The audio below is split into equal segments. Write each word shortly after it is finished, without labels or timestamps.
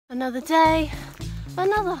Another day,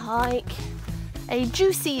 another hike. A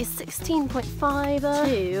juicy 16.5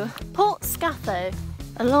 to Portscatho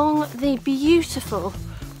along the beautiful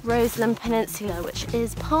Roseland Peninsula, which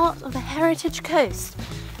is part of a heritage coast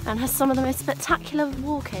and has some of the most spectacular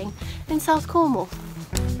walking in South Cornwall.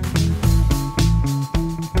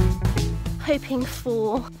 Hoping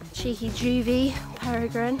for cheeky juvie,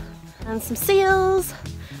 peregrine and some seals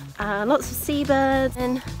and lots of seabirds.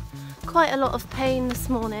 And quite a lot of pain this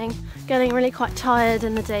morning, getting really quite tired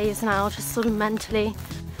in the days now, just sort of mentally.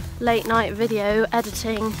 Late night video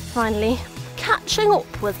editing finally catching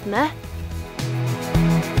up with me.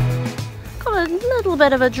 Got a little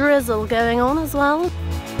bit of a drizzle going on as well.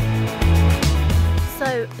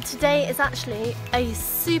 So today is actually a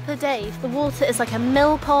super day. The water is like a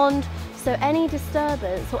mill pond, so any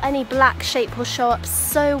disturbance or any black shape will show up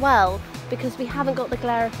so well because we haven't got the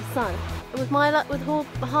glare of the sun. With my luck with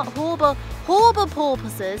harbour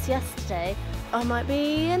porpoises yesterday, I might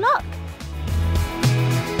be in luck.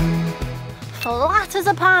 Flat as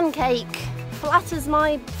a pancake, flat as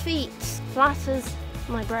my feet, flat as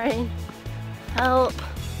my brain. Help.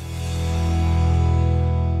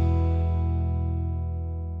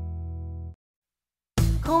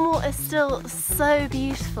 Cornwall is still so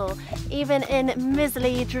beautiful, even in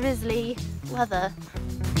miserly, drizzly weather.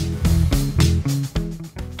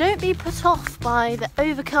 Don't be put off by the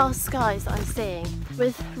overcast skies that I'm seeing.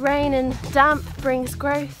 With rain and damp brings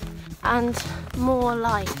growth and more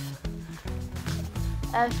life.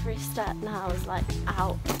 Every step now is like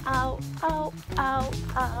ow, ow, ow, ow,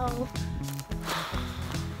 ow.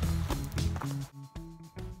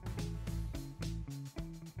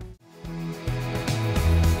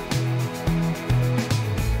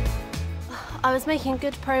 I was making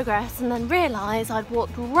good progress and then realised I'd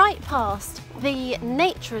walked right past the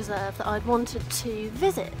nature reserve that I'd wanted to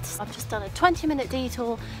visit. I've just done a 20-minute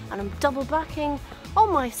detour and I'm double backing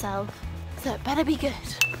on myself, so it better be good.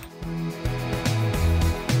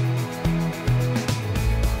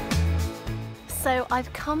 So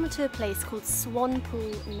I've come to a place called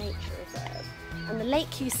Swanpool Nature Reserve, and the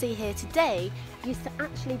lake you see here today used to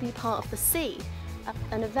actually be part of the sea.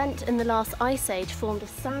 An event in the last ice age formed a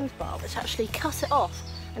sandbar which actually cut it off,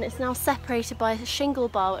 and it's now separated by a shingle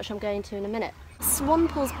bar, which I'm going to in a minute.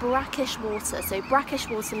 Swanpool's brackish water, so brackish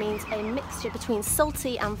water means a mixture between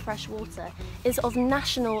salty and fresh water, is of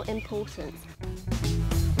national importance.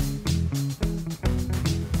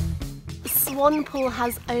 Swanpool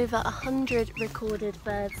has over 100 recorded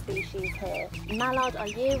bird species here. Mallard are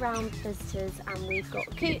year-round visitors, and we've got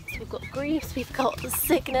coots, we've got griefs, we've got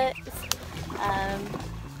cygnets.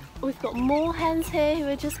 We've got moorhens here who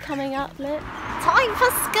are just coming up. Look. Time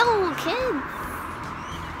for school, kids!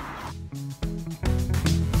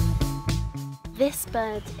 This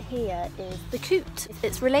bird here is the coot.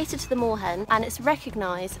 It's related to the moorhen and it's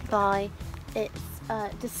recognised by its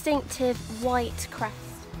distinctive white crest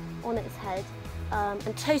on its head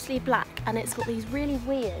and totally black, and it's got these really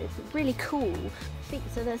weird, really cool feet,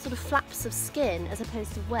 so they're sort of flaps of skin as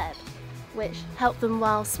opposed to web, which help them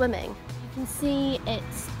while swimming. You can see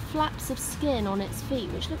its flaps of skin on its feet,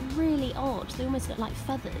 which look really odd. They almost look like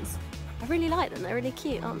feathers. I really like them, they're really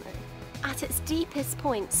cute, aren't they? At its deepest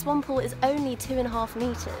point, Swanpool is only 2.5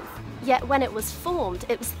 metres, yet when it was formed,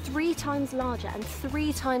 it was 3 times larger and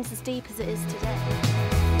 3 times as deep as it is today.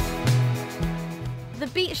 The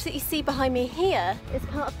beach that you see behind me here is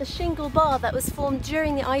part of the shingle bar that was formed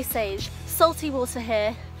during the Ice Age. Salty water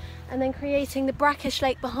here, and then creating the brackish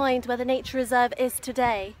lake behind where the nature reserve is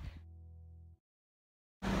today.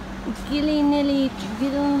 Gilly-nilly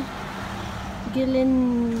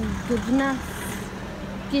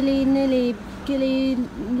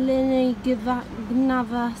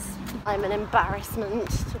Gnavas. I'm an embarrassment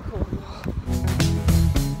to Cornwall.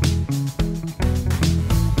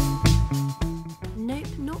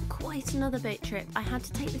 Nope, not quite another boat trip. I had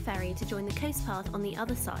to take the ferry to join the coast path on the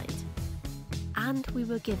other side. And we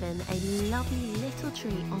were given a lovely little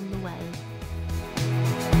treat on the way.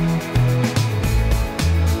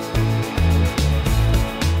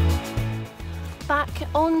 Back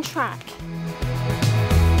on track.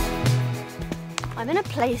 I'm in a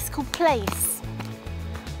place called Place.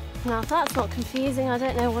 Now if that's not confusing, I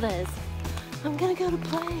don't know what is. I'm gonna go to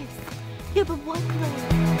Place. Yeah, but what place?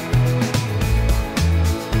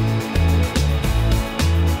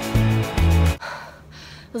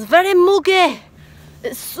 It was very muggy.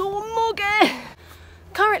 It's so muggy.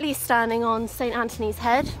 Currently standing on St. Anthony's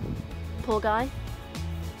Head. Poor guy.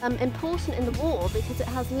 important in the war because it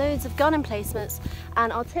has loads of gun emplacements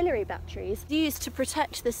and artillery batteries used to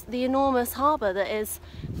protect the enormous harbour that is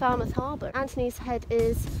Falmouth Harbour. Anthony's Head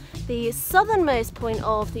is the southernmost point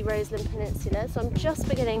of the Roseland Peninsula, so I'm just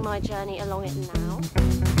beginning my journey along it now.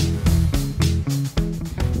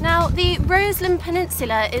 Now, the Roseland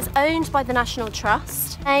Peninsula is owned by the National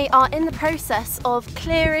Trust. They are in the process of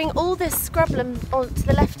clearing all this scrubland to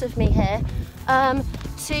the left of me here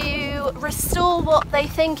to restore what they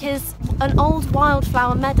think is an old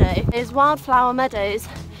wildflower meadow. Those wildflower meadows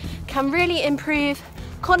can really improve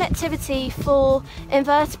connectivity for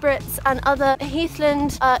invertebrates and other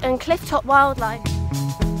heathland and clifftop wildlife.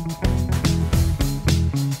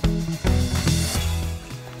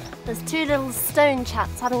 There's two little stone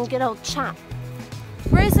chaps having a good old chat.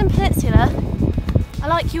 Roseland Peninsula, I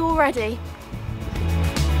like you already.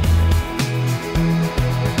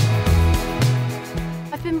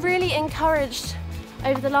 I've been really encouraged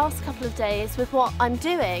over the last couple of days with what I'm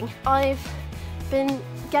doing. I've been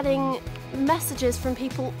getting messages from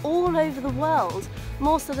people all over the world,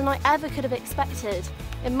 more so than I ever could have expected.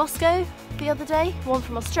 In Moscow the other day, one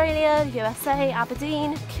from Australia, USA,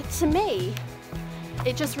 Aberdeen. To me,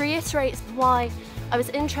 it just reiterates why I was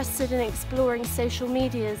interested in exploring social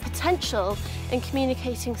media's potential in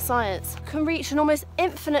communicating science. It can reach an almost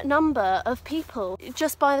infinite number of people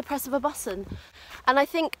just by the press of a button. And I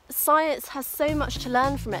think science has so much to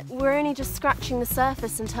learn from it. We're only just scratching the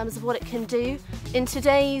surface in terms of what it can do. In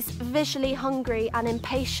today's visually hungry and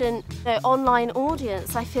impatient online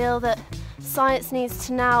audience, I feel that science needs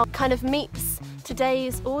to now kind of meet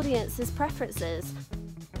today's audience's preferences.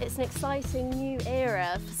 It's an exciting new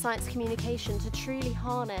era for science communication to truly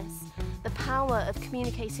harness the power of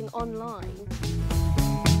communicating online.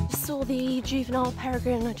 I just saw the juvenile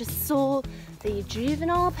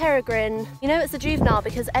peregrine. You know it's a juvenile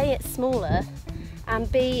because A, it's smaller,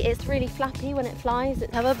 and B, it's really flappy when it flies.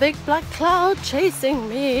 It have a big black cloud chasing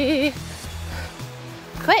me.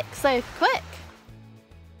 Quick, Soph, quick!